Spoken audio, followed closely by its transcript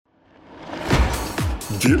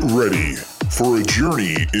Get ready for a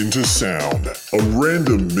journey into sound, a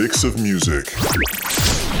random mix of music.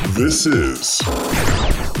 This is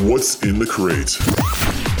What's in the Crate.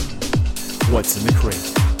 What's in the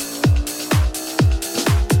Crate?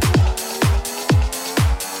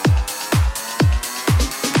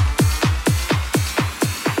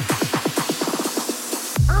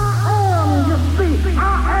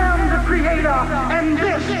 And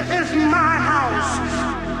this is my house.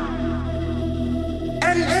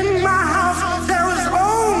 And in my house there is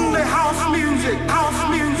only house music, house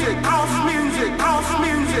music, house music, house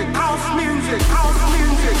music, house music, house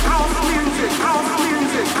music, house music, house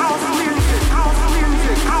music, house music, house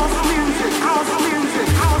music, house music, house music,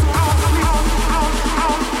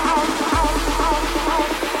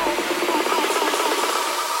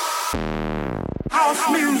 house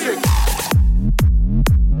music.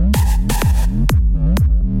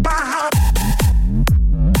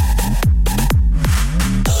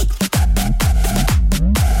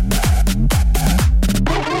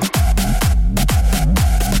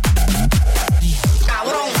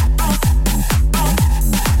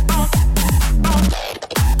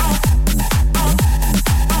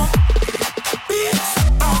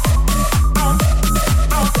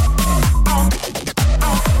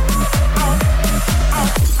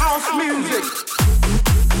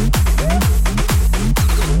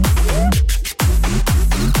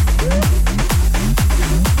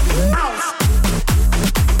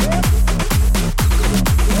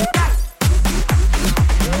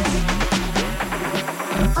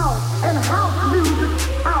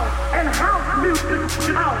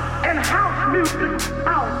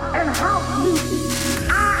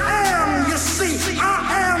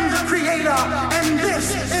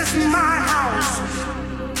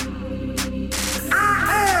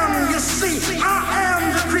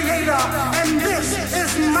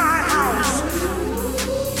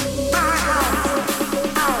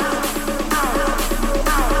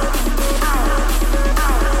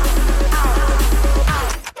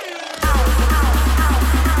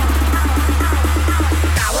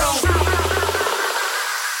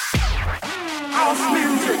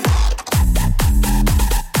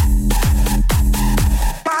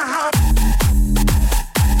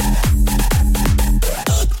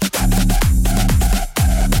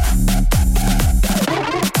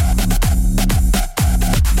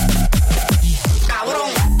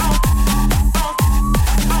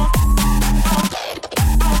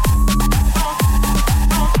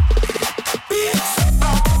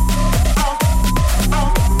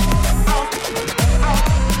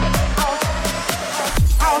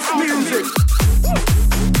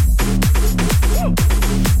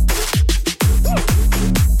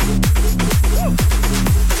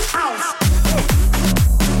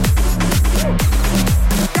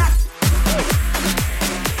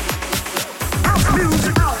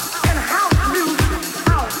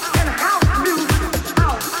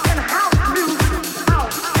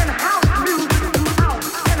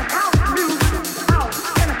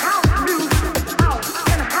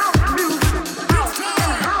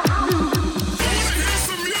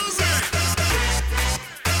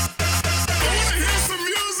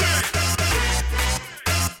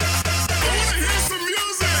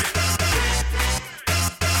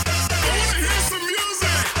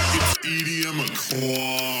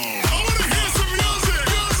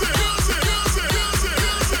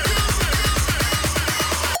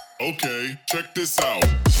 Okay, check this out.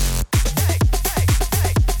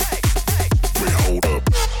 Wait, hold up.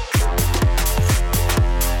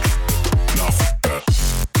 Nah, fuck that.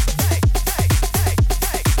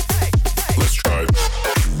 Let's try it.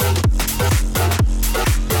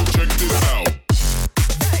 Check this out.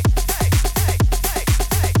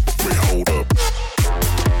 Wait, hold up.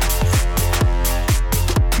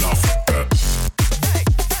 Nah, fuck that.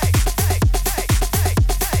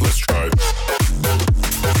 Let's try it.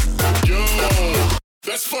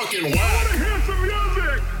 That's fucking wild. I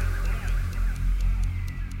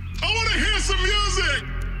wanna hear some music.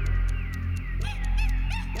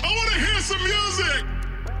 I wanna hear some music.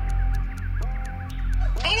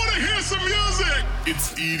 I wanna hear some music. It's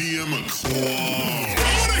EDM o'clock.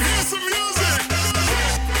 I wanna hear some music.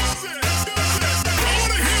 I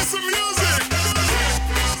wanna hear some music.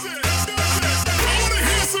 I wanna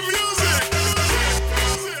hear some music.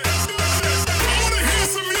 I wanna hear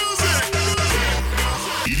some music.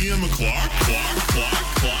 EDM o'clock, clock, clock,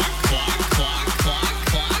 clock, clock, clock, clock, clock,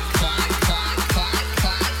 clock, clock, clock,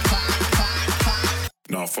 clock, clock, clock.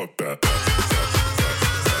 Nah, fuck that.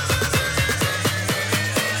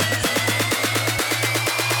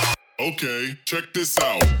 Okay, check this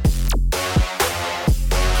out.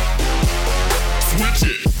 Switch it.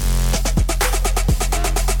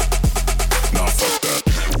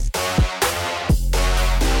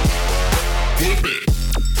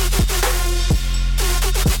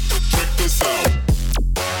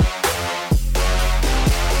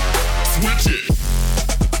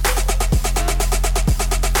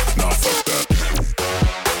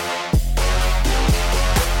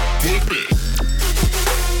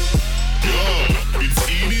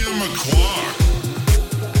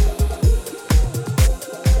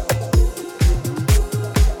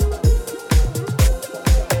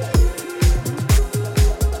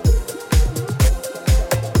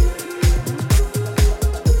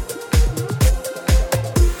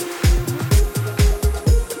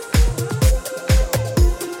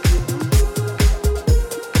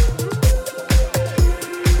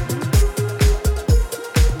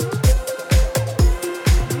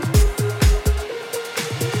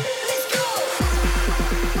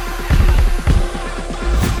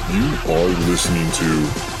 are listening to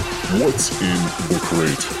What's in the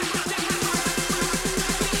Crate.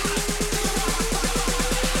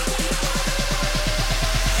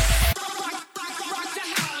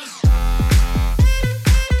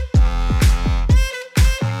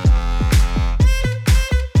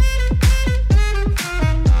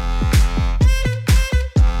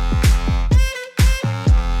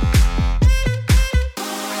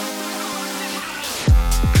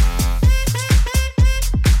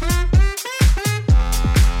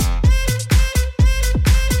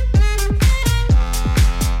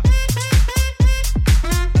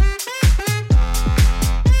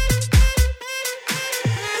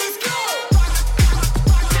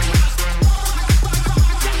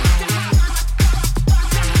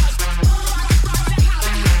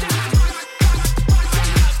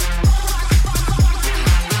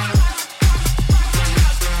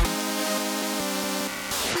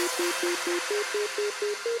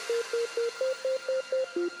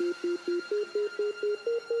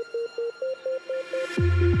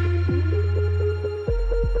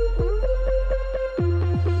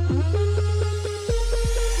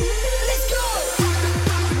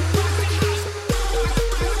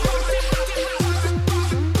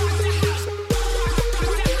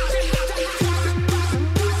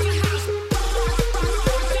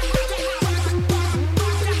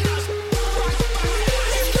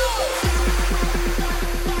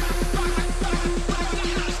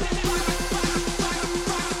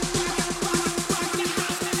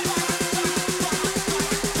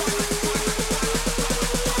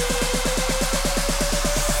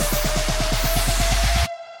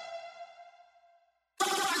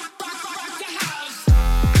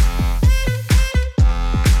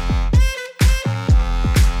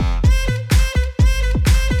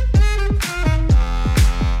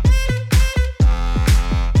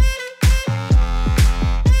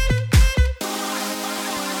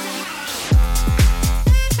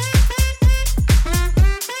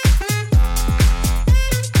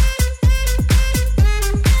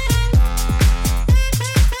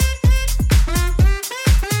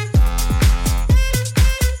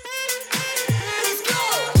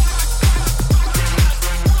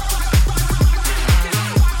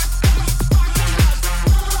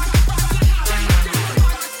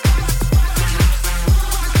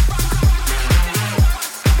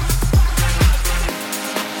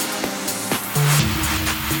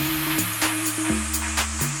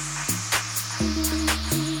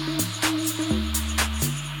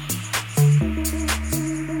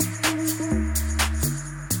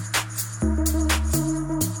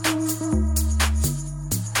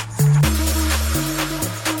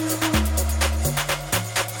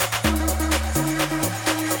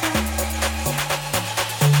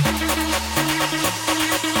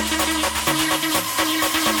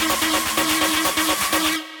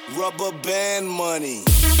 Rubber band money.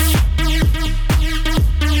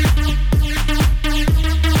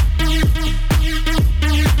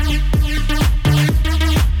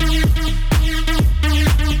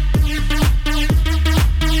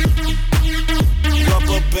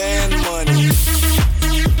 Rubber band money.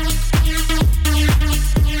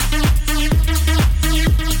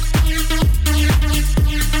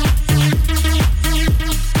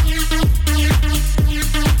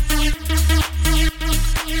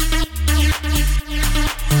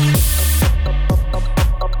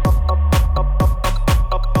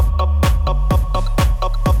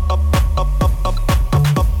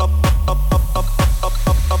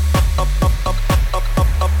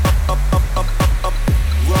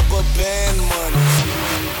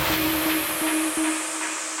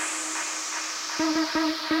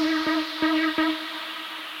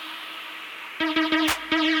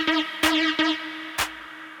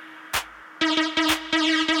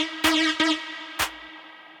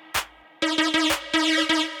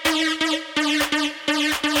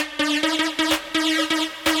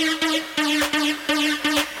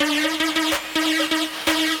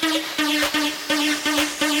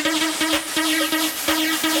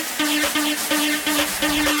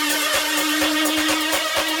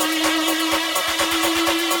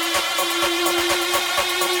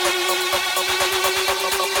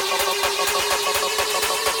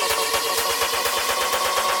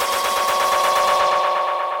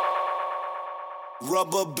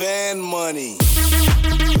 Rubber band money.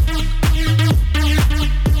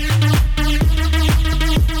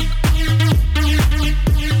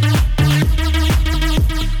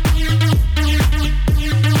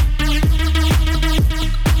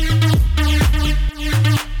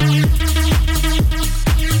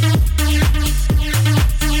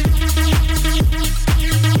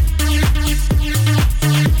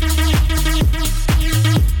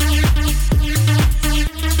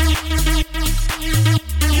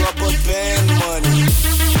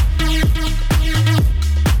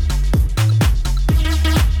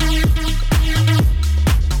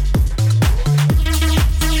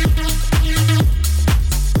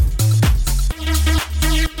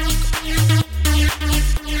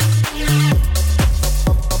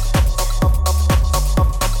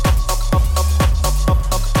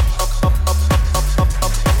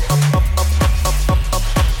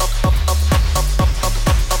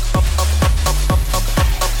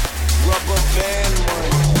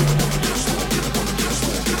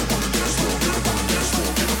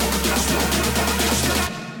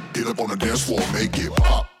 on the dance floor, make it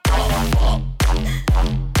pop, pop, pop.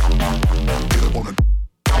 Get up on the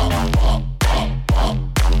pop, pop, pop, pop. Get up on the pop, pop, pop.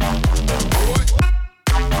 Get up on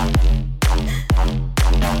the dance floor,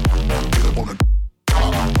 make it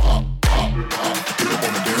pop, pop. Get up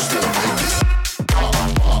on the pop, pop,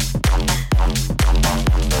 pop,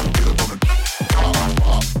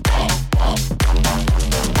 pop.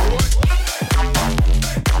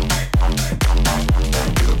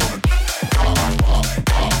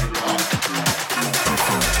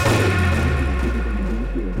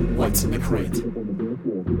 What's in the crate? Get up on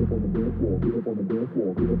the dance floor, make it pop, pop.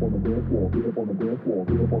 Get up on the pop,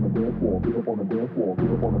 pop, pop,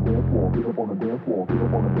 pop. Get up on the pop,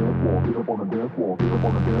 pop,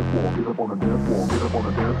 pop,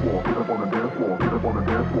 pop.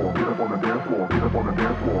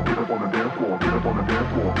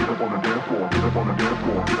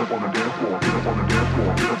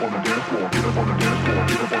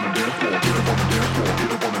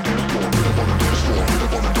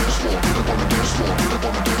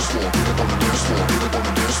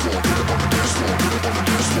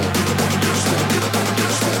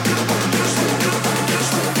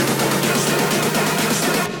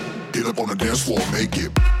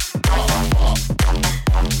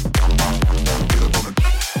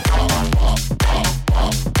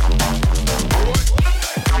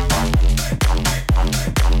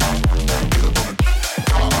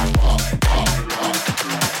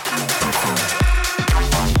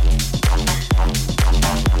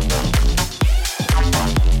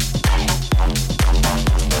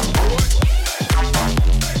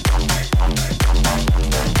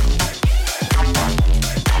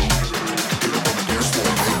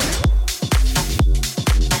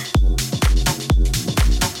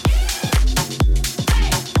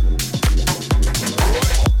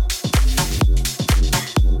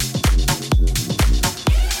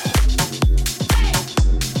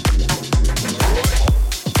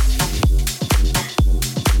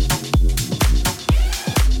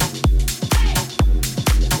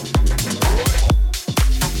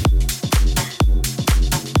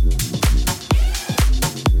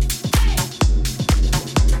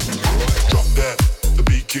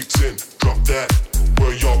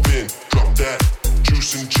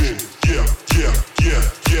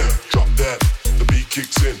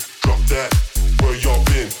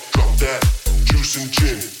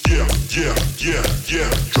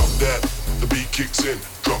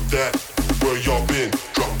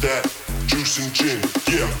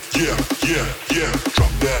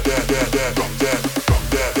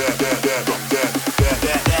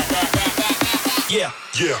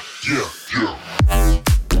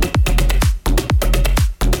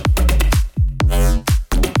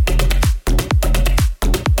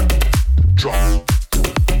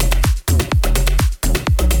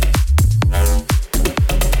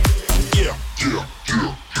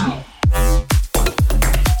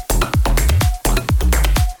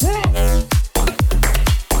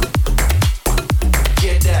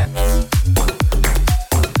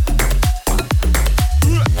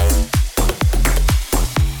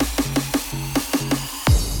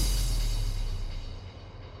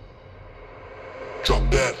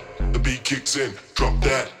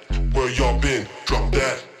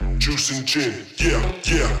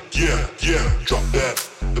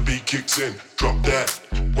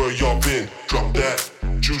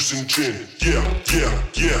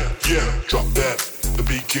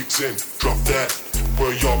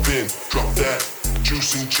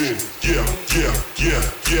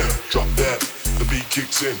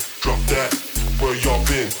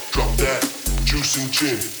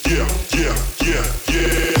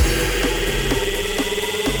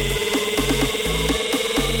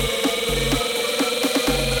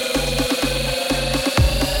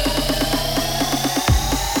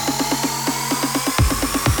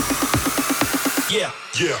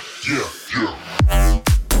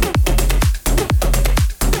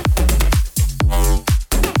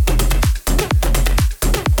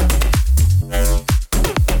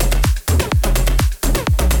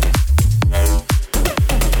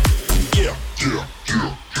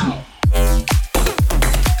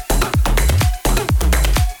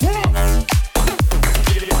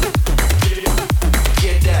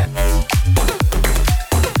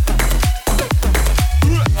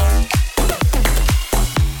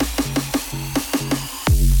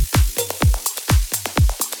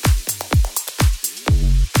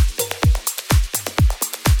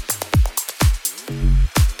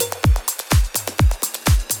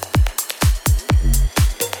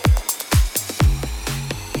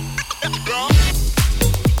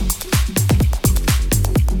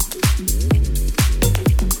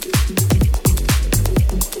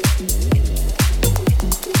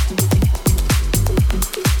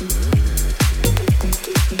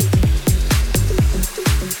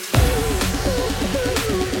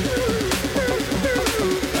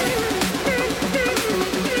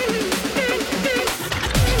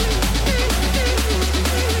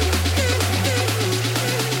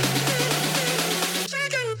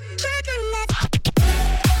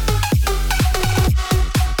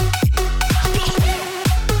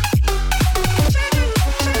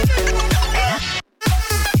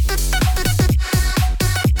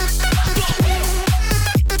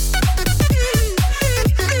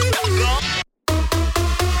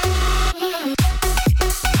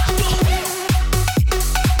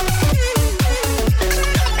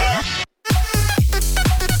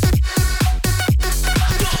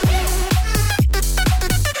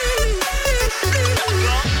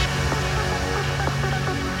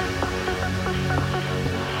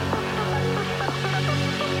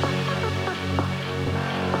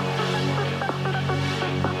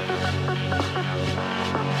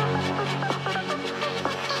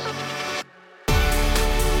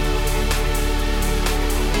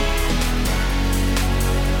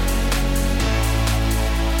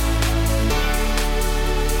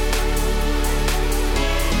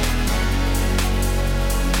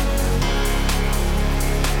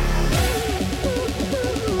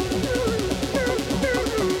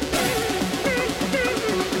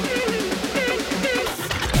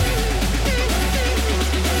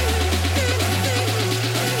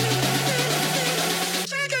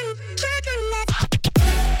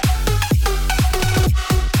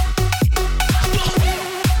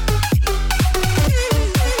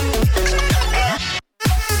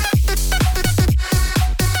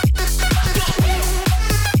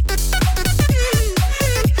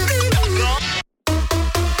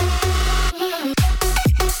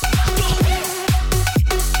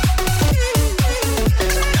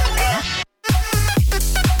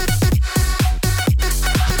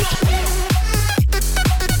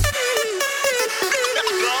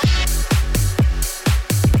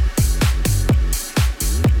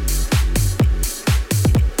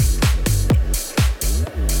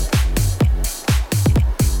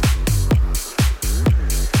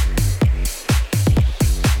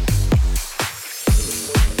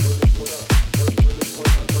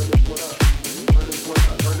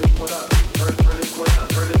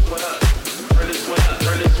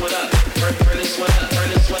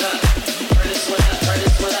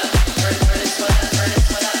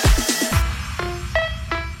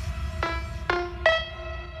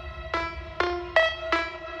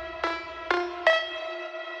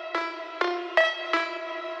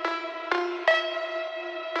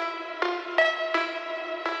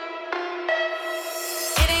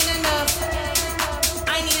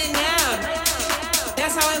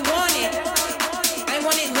 That's how I want it. I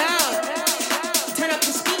want it loud. Turn up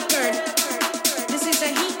the speaker. This is a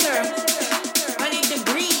heater. I need the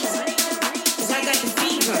breeze. 'Cause I got the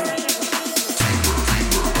fever.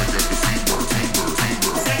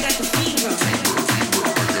 'Cause I got the fever. 'Cause I got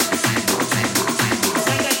the fever. 'Cause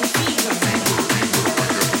I got the fever.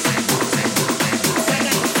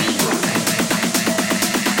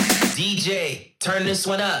 DJ, turn this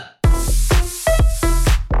one up.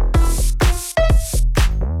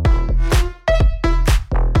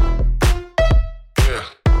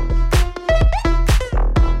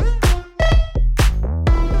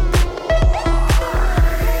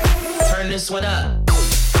 This one up.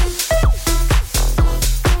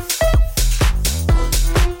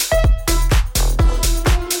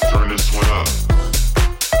 Turn this one up.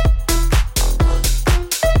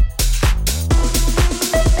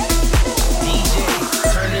 DJ,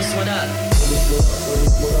 turn this one up.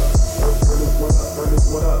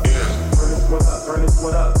 Yeah. Turn this one up. Turn this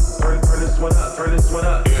one up. Turn this one up. Turn this one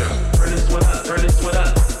up. Yeah. Turn this one up. Turn this one up.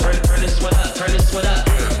 Turn this one up. Turn this one up.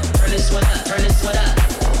 Turn this one up. Turn this one up.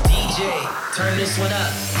 DJ, turn this one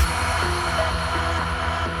up.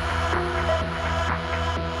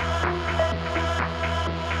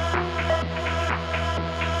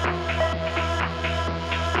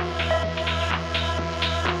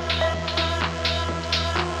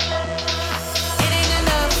 It ain't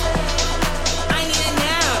enough. I need it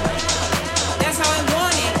now. That's how I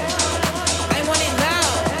want it. I want it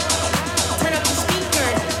loud. Turn up the speaker.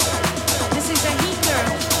 This is a heater.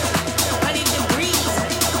 I need the breeze.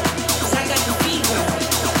 'Cause I got the fever.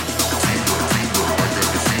 'Cause I got the fever.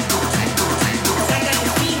 'Cause I got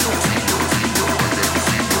the fever.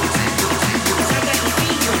 'Cause I got the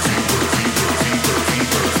fever. 'Cause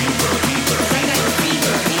I got the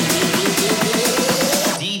fever.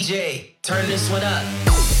 DJ, turn this one up.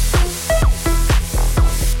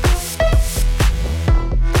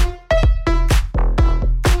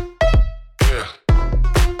 Yeah.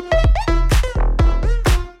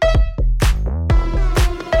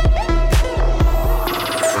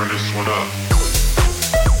 Turn this one up.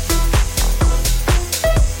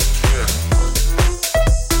 Yeah.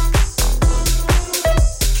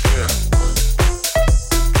 Yeah.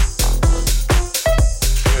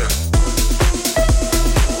 Yeah.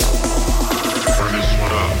 Turn this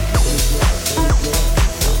one up.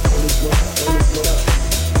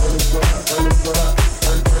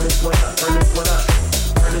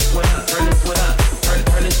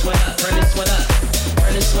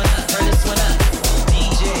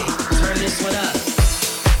 DJ, turn this one up.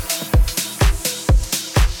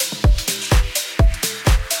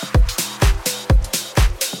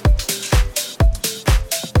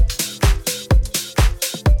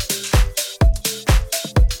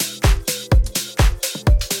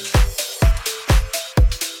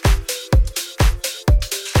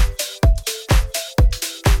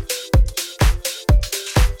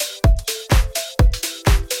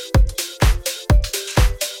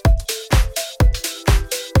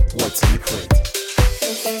 What's in the crate?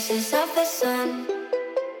 The faces of the sun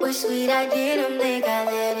were sweet, I didn't blink, I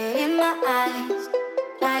let it in my eyes.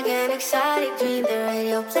 Like an exotic dream, the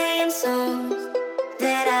radio playing songs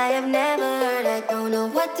that I have never heard, I don't know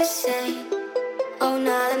what to say. Oh,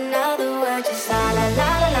 not another word, just la la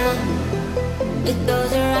la la la. It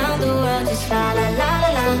goes around the world, just la la la la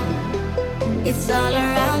la. It's all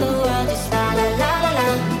around the world, just la la la la la.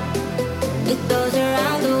 It goes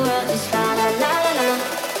around the world, just la la la la la.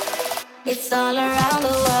 It's all around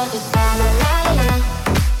the world, just la la la la la.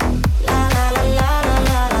 La la la la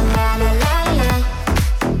la la la la la la.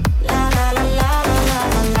 La la la la la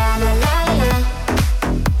la la la la la.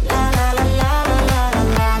 La la la la la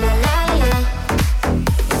la la la la.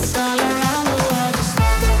 It's all around the world, just la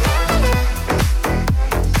la la la.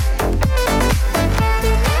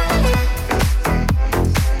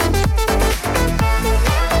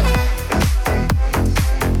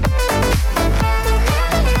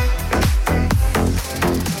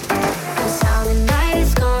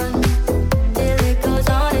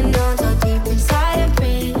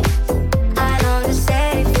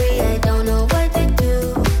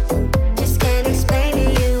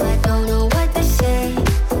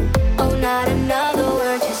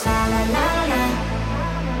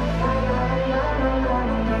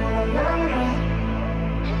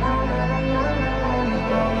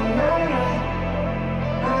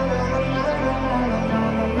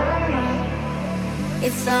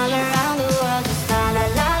 It's all around the world, just la la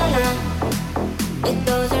la la la. It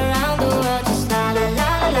goes around the world, just la la la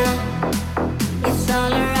la la. It's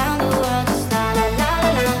all around the world, just la la la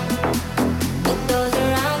la la. It goes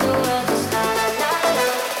around the world, just la la la la la.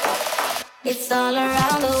 It's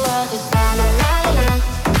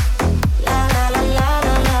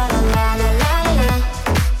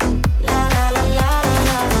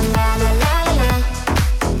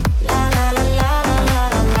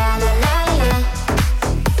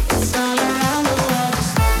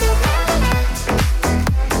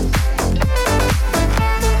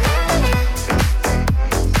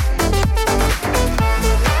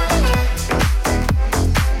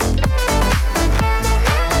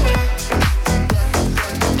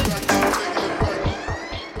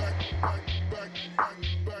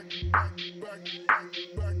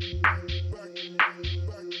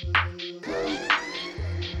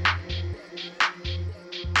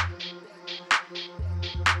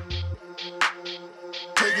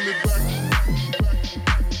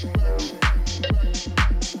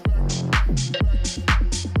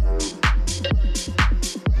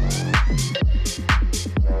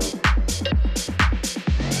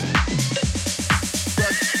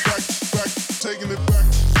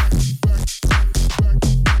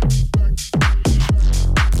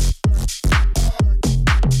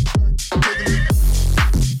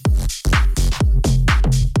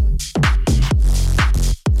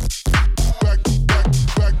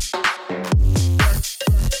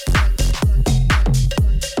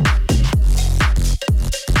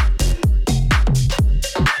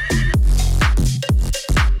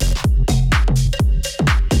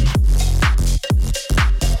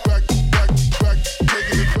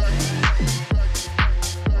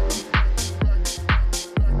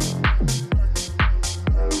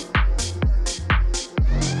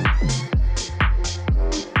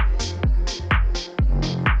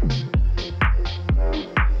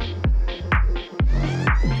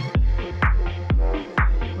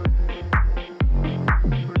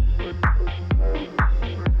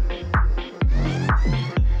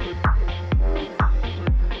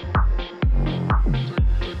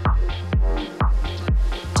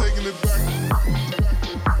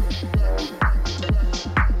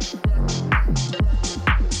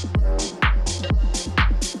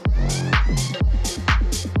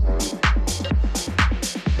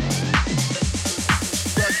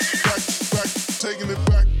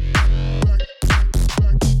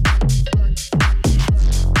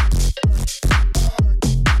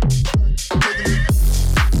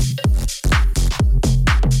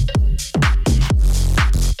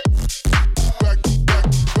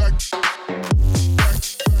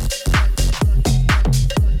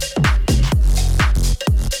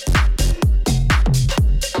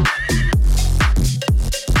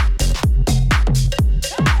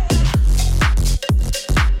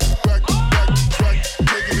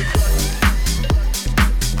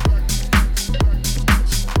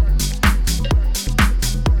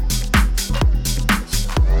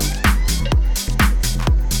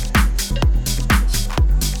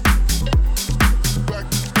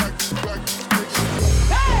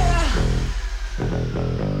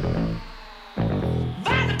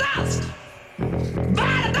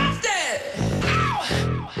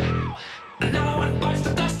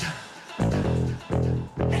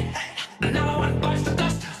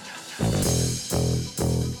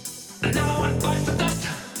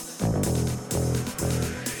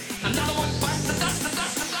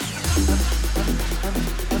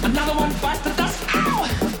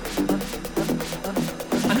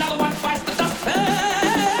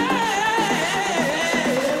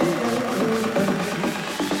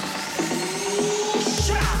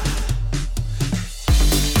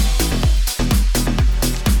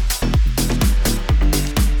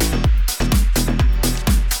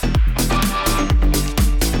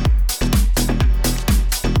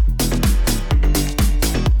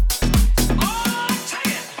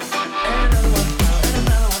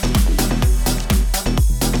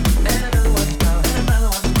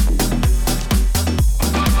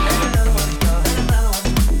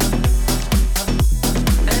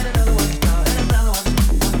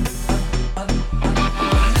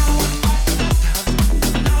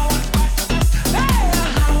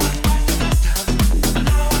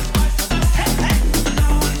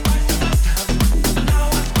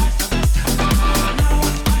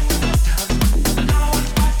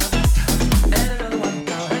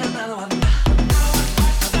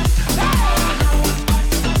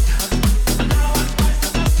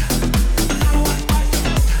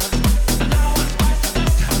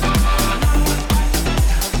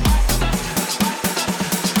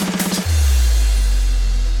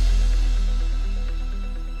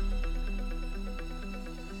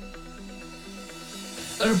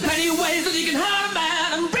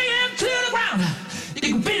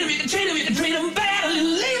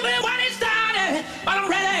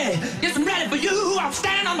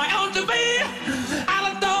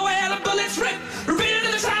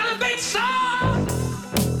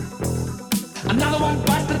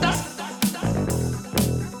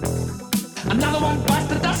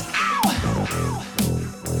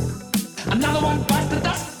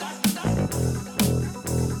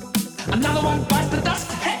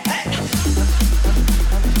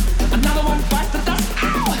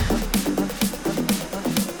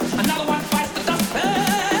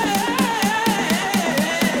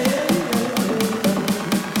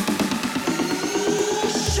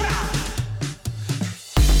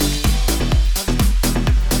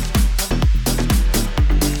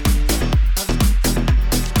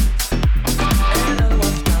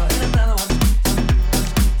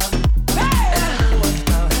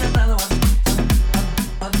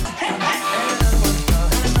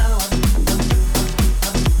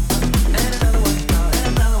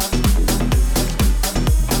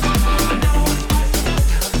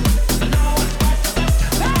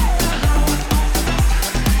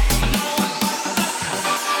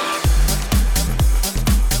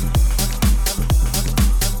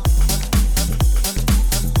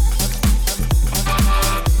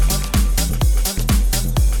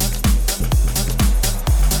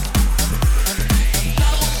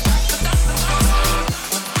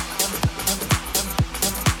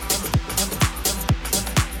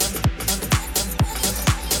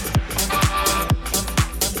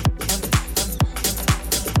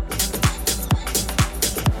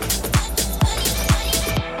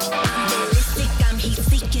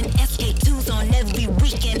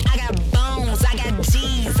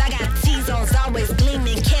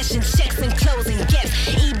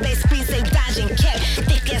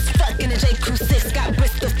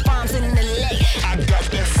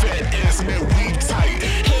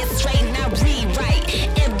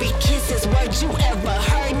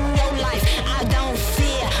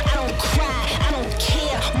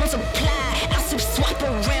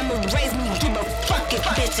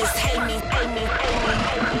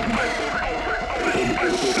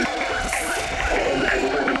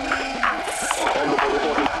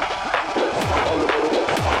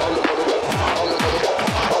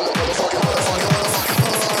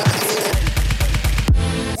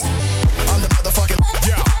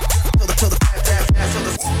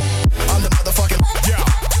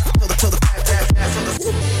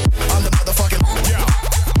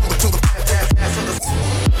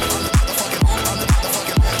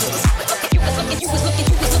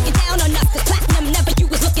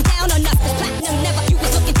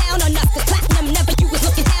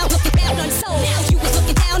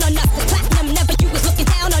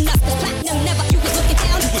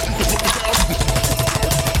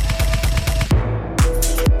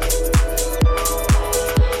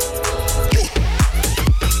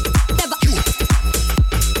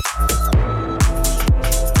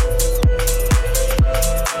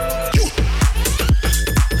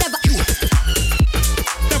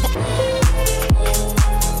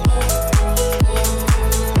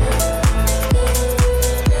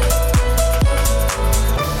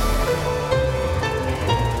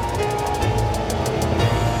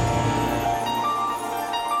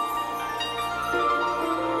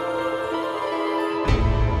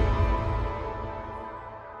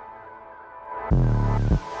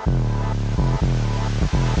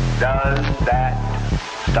Does that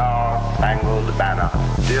star-spangled banner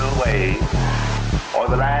still wave o'er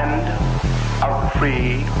the land of the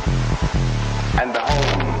free and the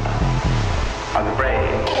home of the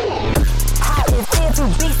brave? How it feels to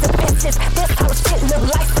be submissive. This whole shit look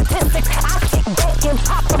like statistics. I kick back and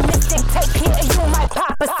pop a mystic. Take care of you, my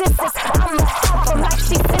pop assistants. I'ma help them like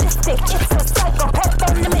she's sadistic. It's a psychopath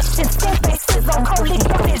on the mission. Skin faces on holy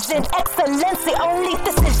vision. Excellency, only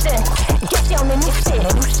decision. Get you on the new shit.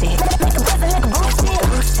 Make a present like a bullshit.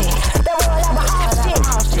 That world have a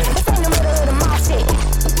hard shit. This ain't the middle of the mall shit.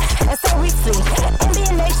 And so we sleep.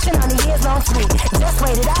 NBA Nation on a years long street. Just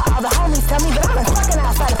wait it out. All the homies tell me, but I'm fucking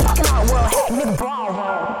outside the fucking art world. Heck, nigga,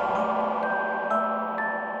 ballroom.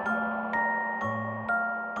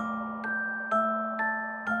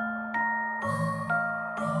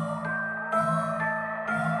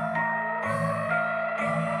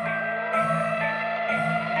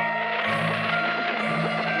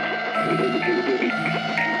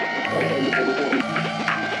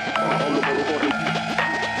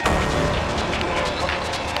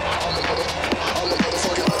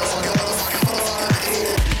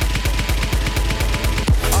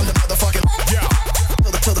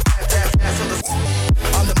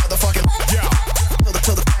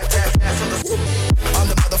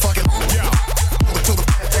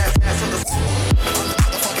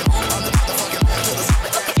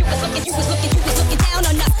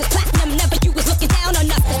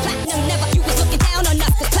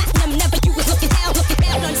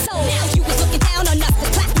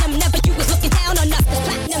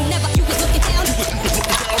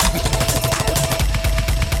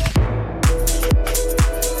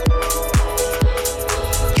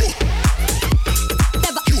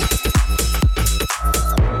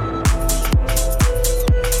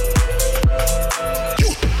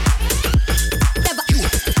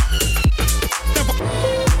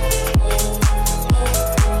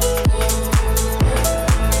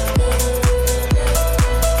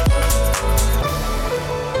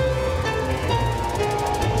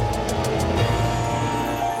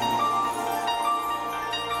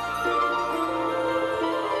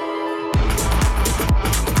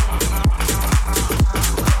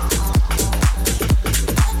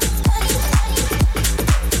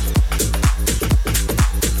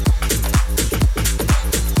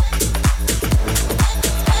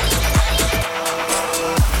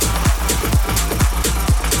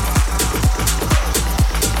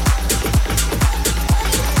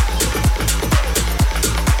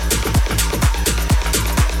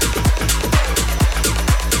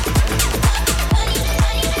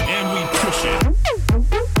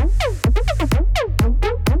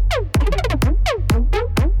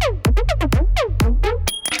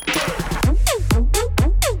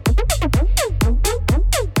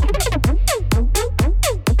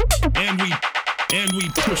 And we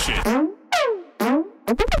push it.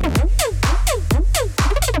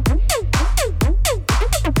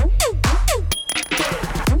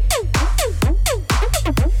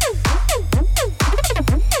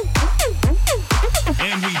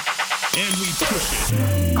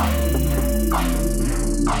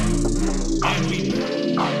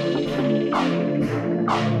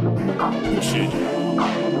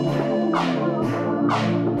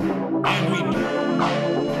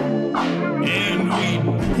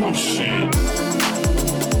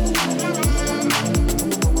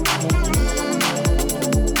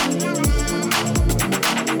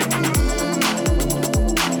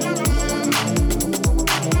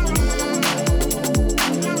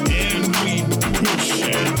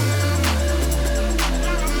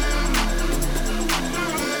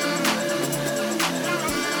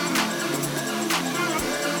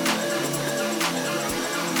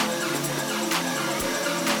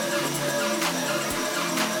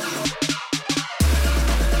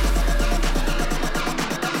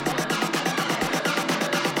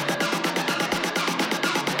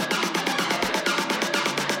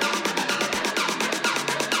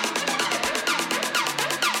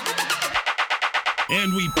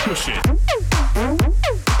 And we push it.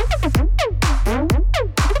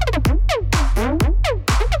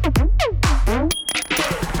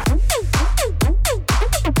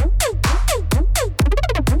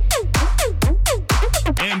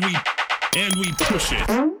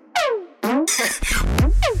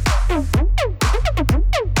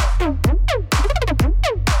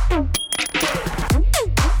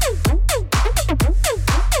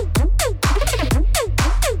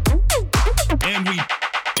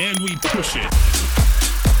 And we push it.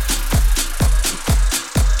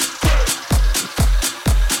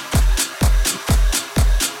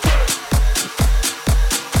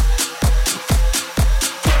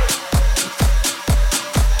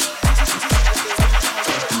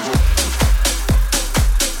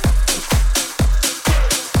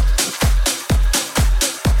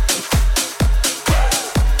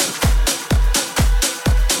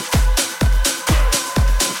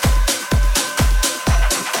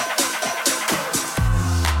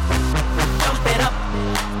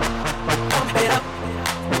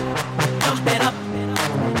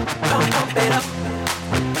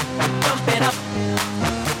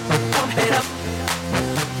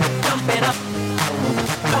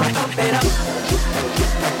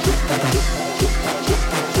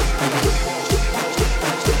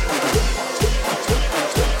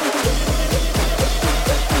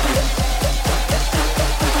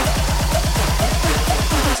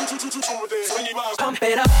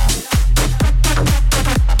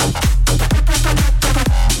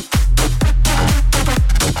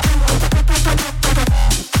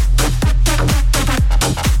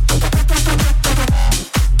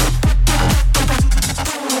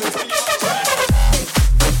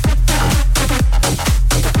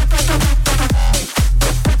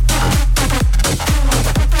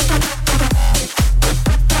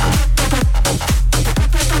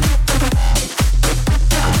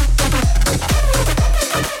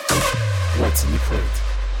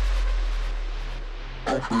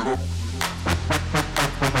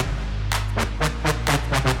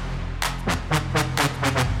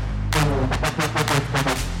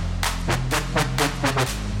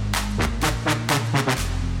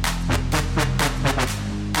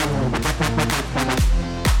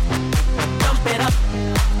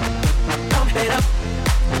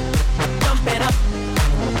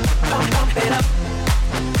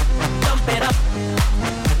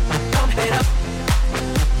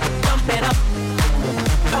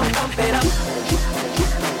 pump it up.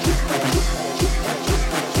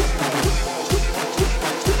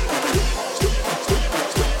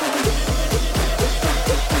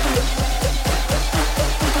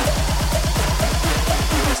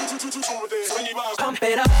 Pump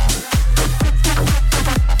it up.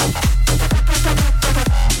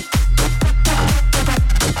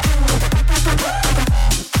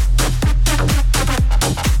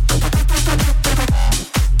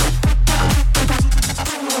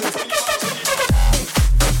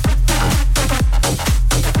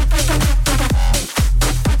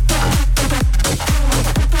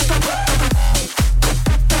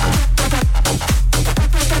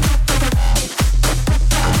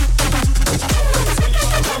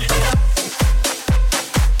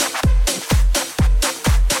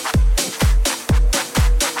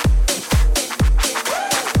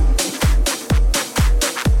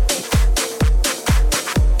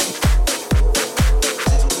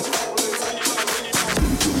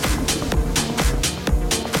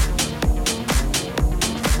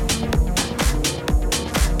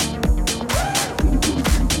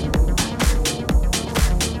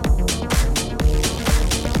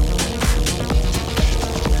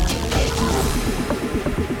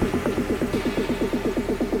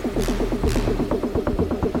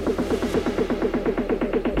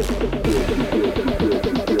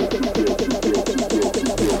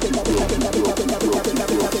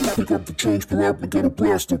 Change, pull up and get a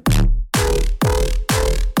blaster.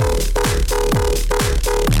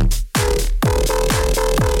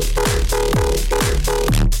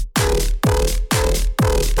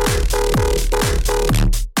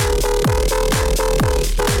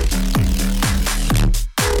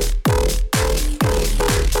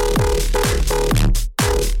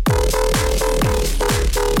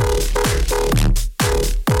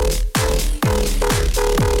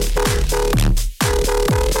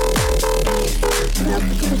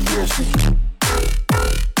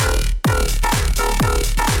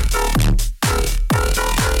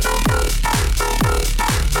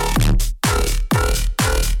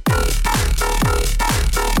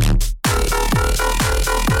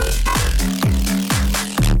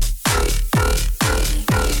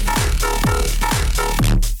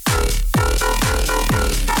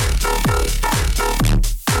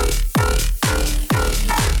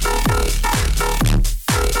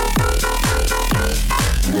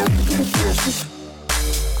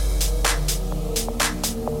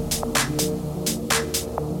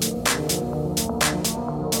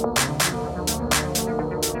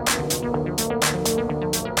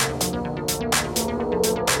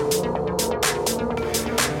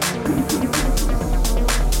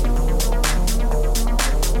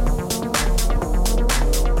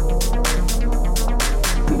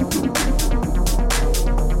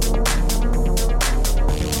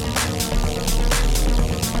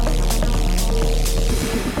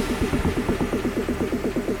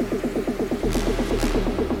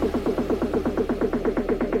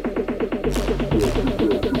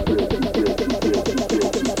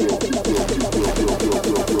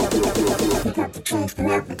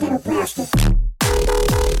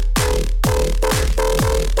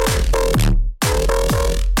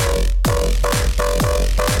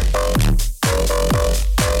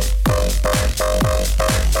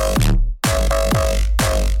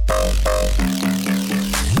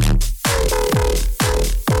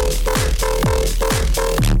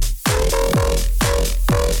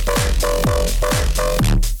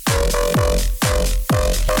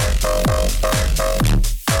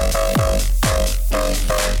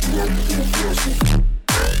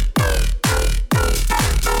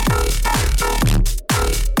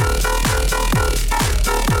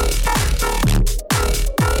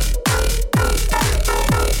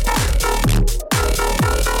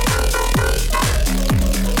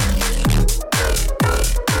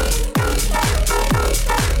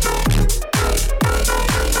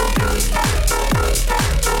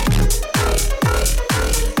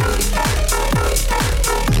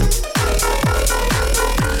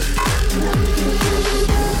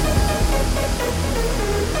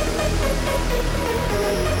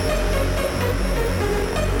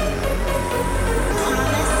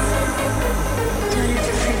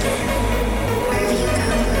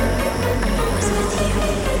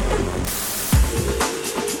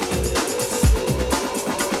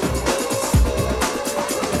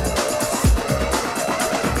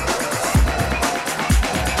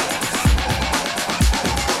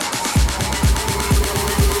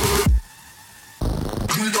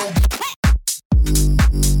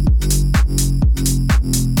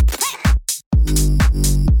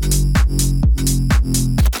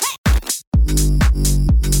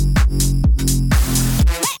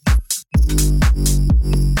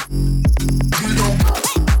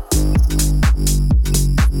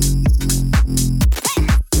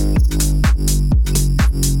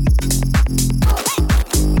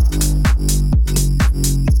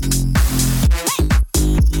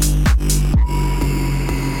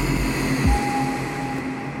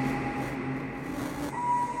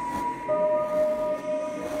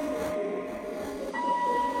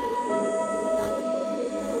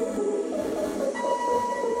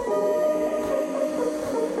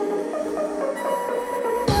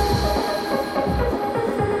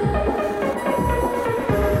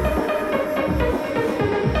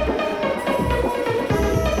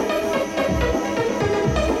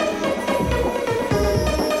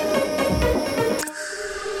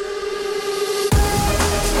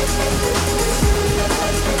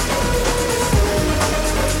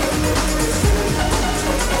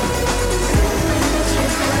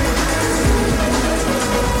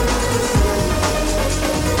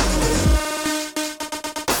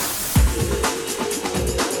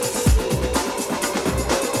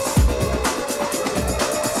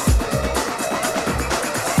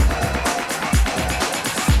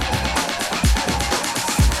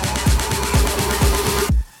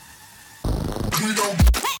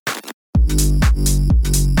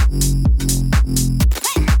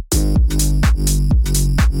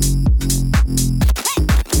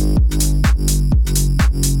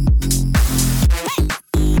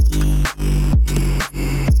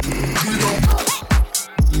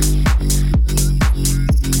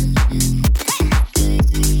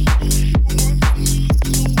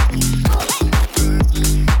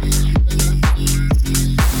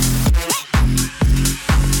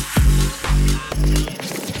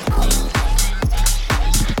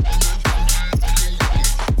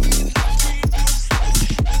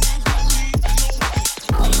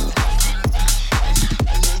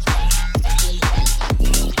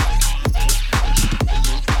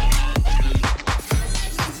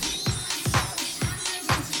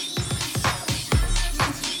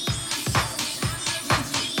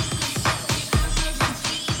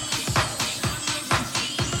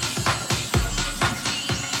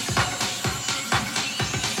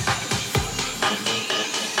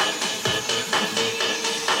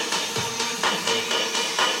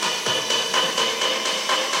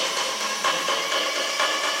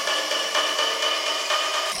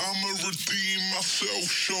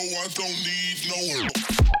 I don't need no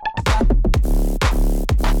help.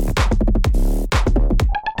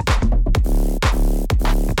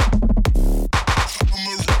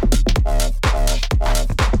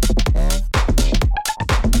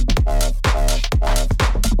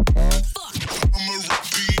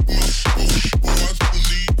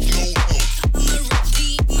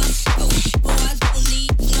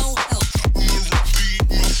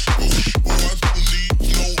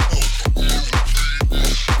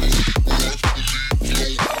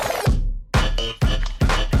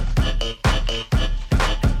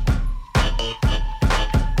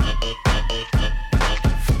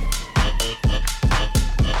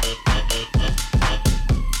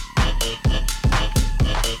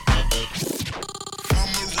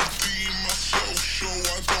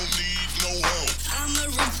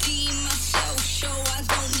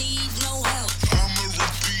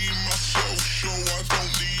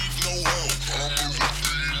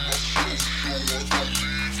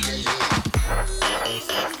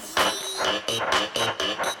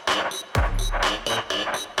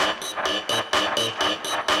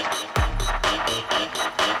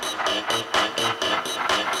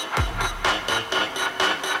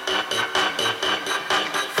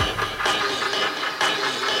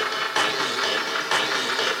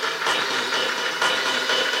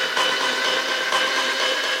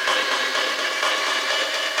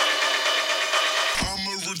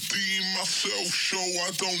 So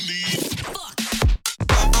I don't need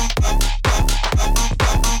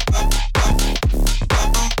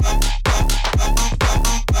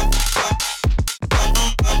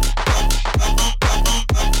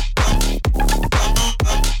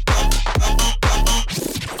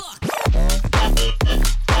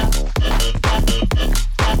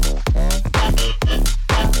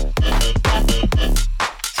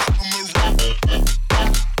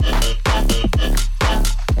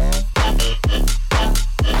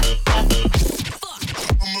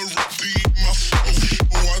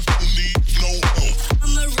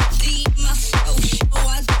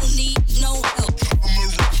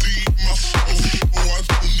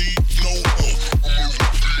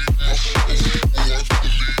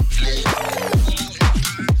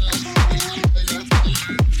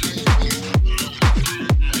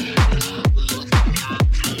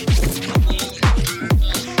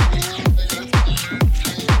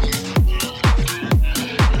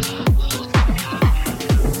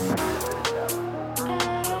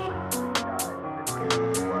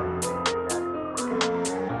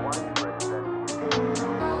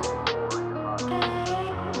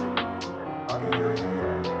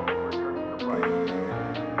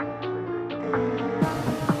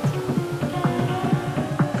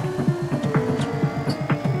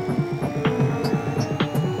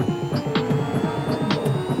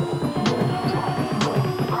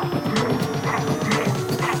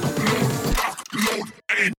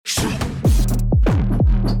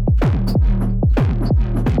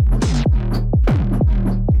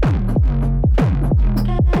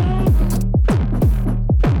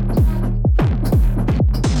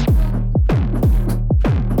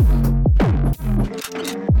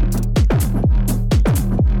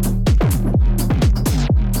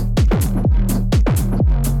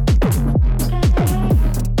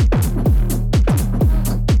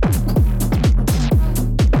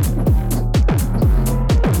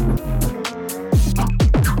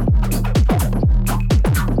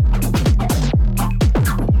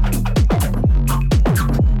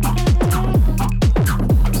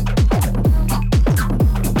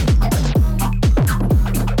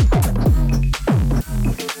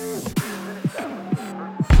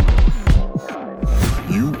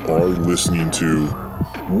listening to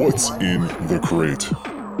What's in the Crate.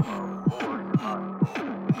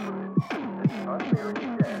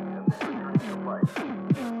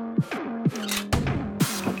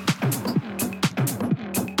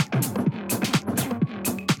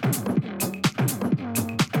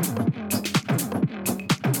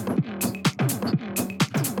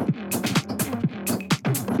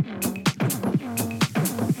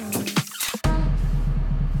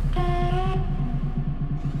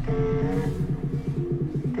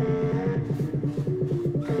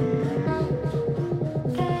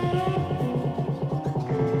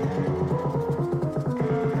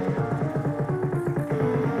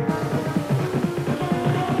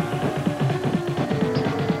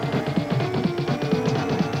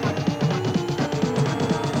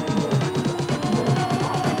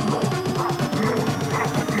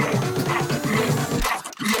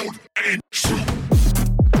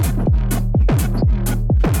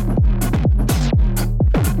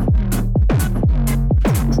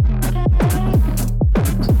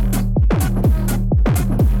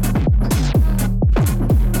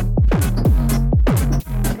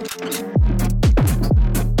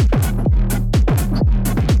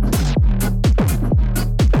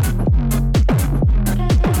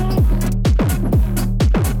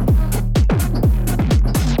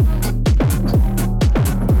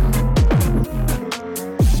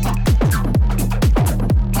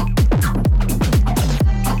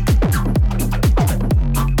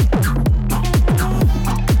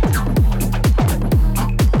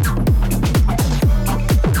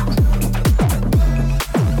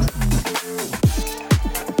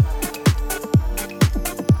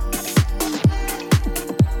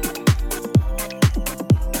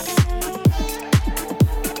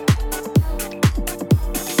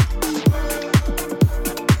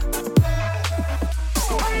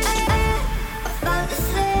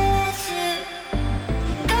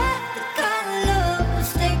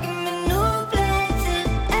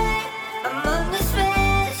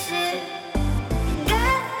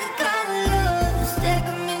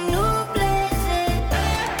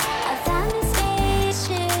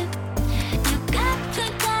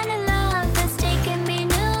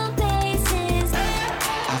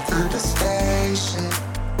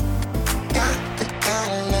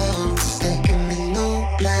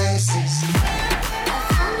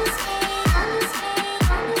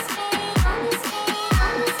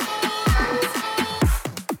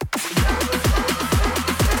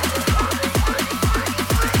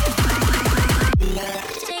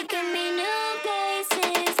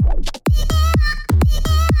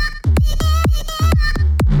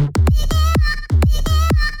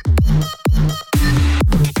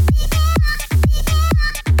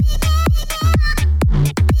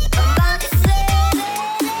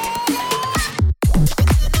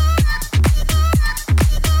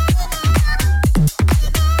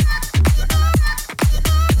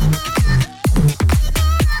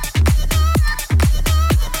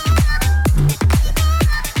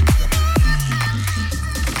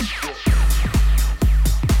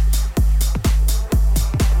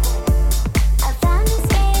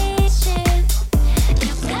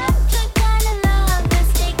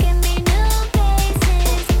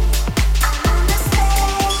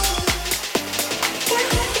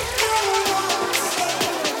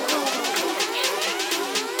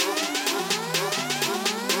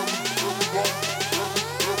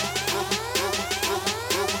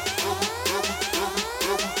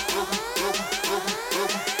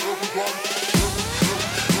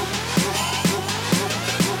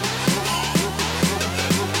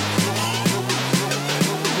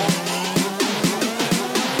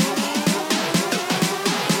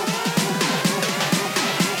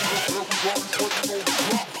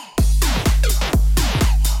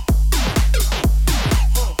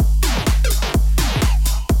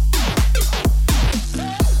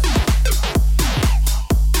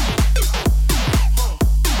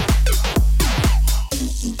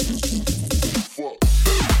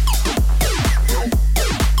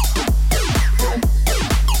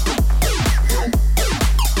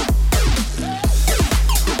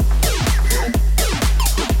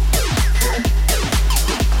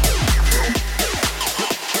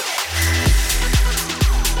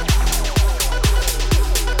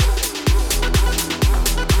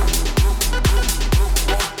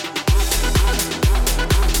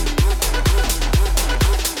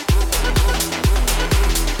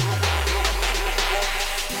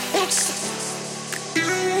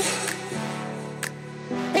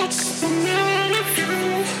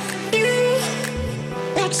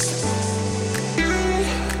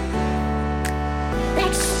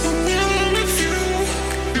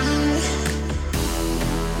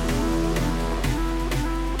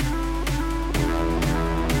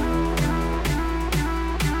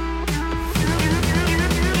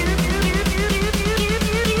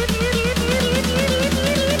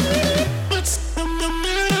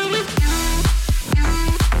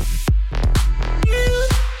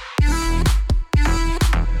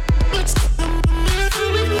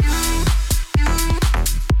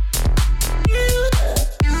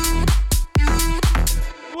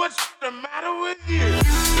 with you.